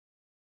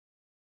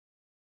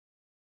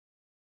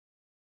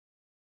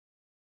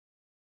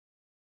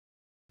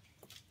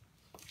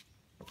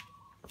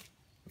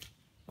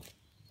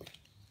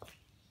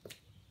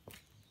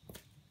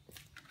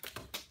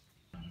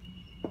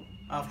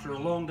After a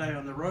long day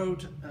on the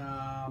road,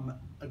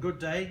 a good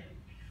day,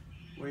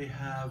 we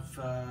have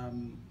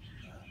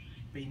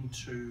been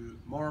to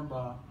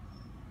Moranbah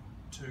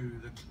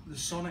to the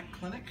Sonic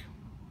Clinic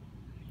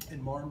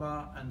in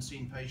Moranbah and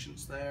seen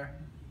patients there,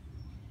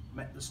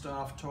 met the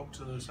staff, talked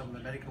to some of the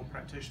medical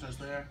practitioners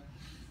there.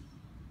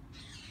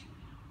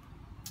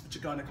 It's a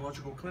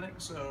gynecological clinic,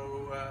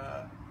 so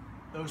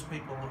those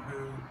people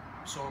who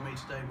saw me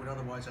today would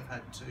otherwise have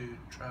had to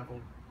travel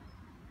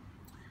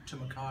to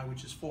Mackay,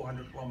 which is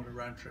 400-kilometre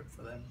round trip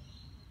for them.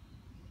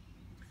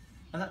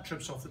 And that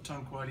trips off the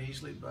tongue quite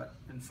easily, but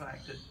in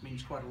fact it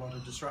means quite a lot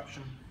of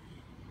disruption.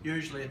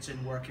 Usually it's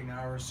in working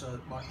hours, so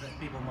that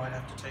people might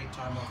have to take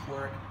time off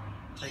work,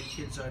 take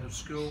kids out of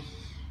school.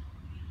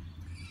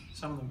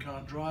 Some of them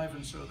can't drive,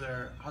 and so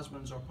their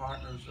husbands or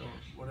partners or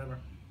whatever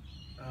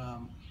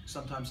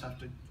sometimes have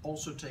to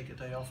also take a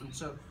day off. And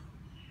so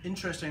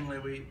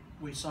interestingly,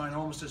 we sign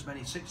almost as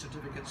many sick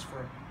certificates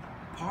for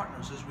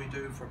partners as we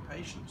do for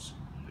patients,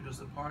 because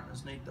the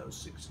partners need those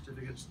sick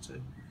certificates to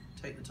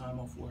take the time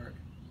off work.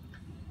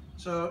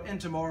 So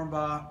into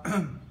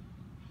Moranbah,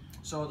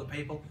 saw the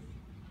people,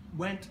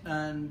 went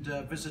and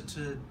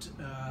visited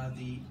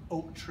the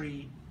Oak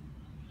Tree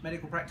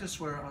medical practice,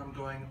 where I'm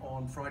going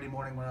on Friday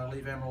morning when I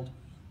leave Emerald.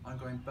 I'm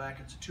going back,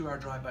 it's a 2-hour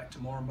drive back to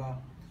Moranbah,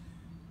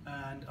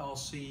 and I'll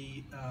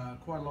see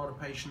quite a lot of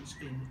patients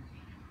in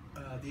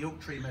the Oak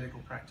Tree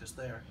medical practice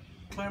there.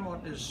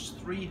 Claremont is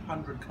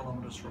 300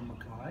 kilometres from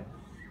Mackay.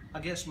 I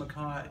guess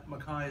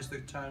Mackay is the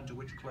town to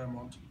which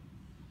Claremont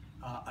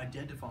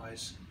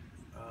identifies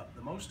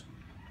the most.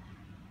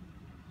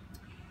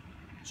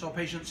 Saw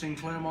patients in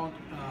Claremont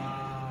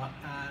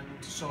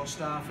and saw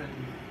staff in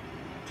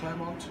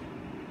Claremont.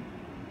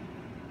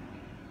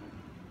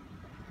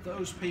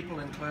 Those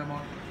people in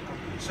Claremont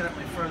are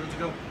certainly further to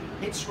go.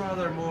 It's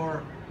rather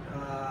more,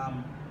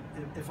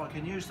 if I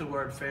can use the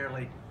word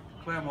fairly,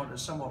 Claremont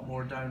is somewhat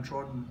more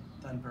downtrodden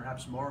than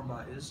perhaps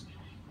Moranbah is,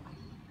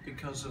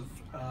 because of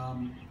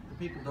the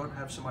people don't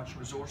have so much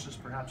resources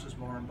perhaps as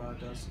Moranbah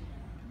does,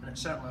 and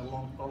it's certainly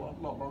a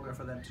lot longer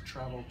for them to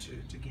travel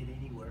to get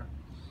anywhere.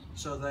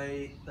 So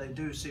they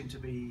do seem to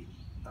be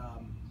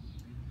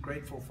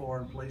grateful for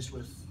and pleased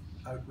with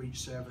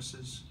outreach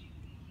services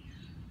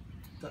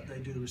that they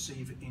do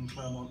receive in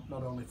Claremont,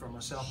 not only from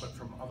myself but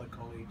from other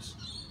colleagues.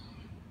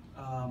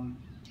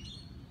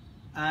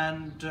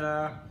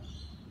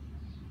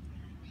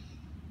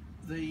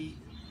 The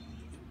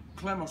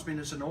Claremont's been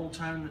as an old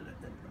town,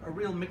 a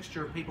real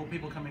mixture of people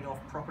coming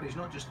off properties,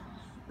 not just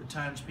the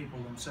townspeople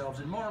themselves.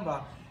 In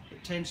Moranbah,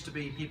 it tends to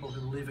be people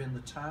who live in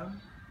the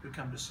town who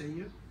come to see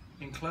you.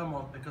 In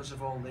Claremont, because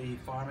of all the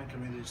farming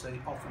communities, they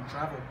often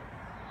travel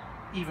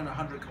even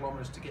 100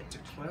 kilometres to get to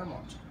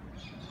Claremont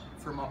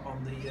from up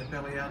on the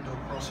Beliando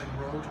Crossing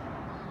Road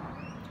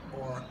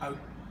or out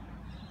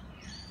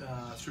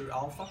through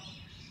Alpha,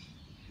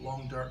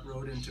 long dirt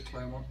road into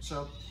Claremont.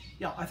 So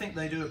yeah, I think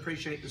they do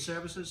appreciate the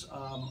services,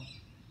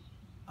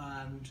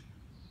 and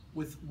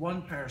with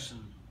one person,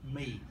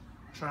 me,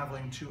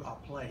 travelling to a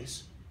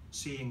place,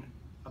 seeing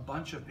a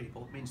bunch of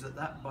people, it means that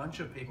that bunch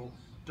of people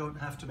don't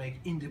have to make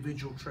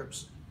individual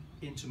trips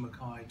into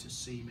Mackay to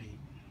see me.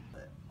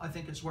 I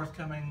think it's worth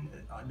coming.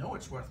 I know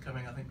it's worth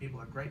coming. I think people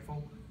are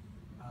grateful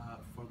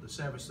for the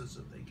services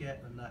that they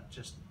get, and that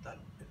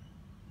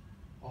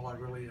all I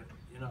really,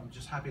 I'm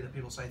just happy that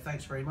people say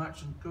thanks very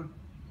much and good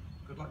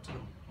luck to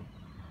them.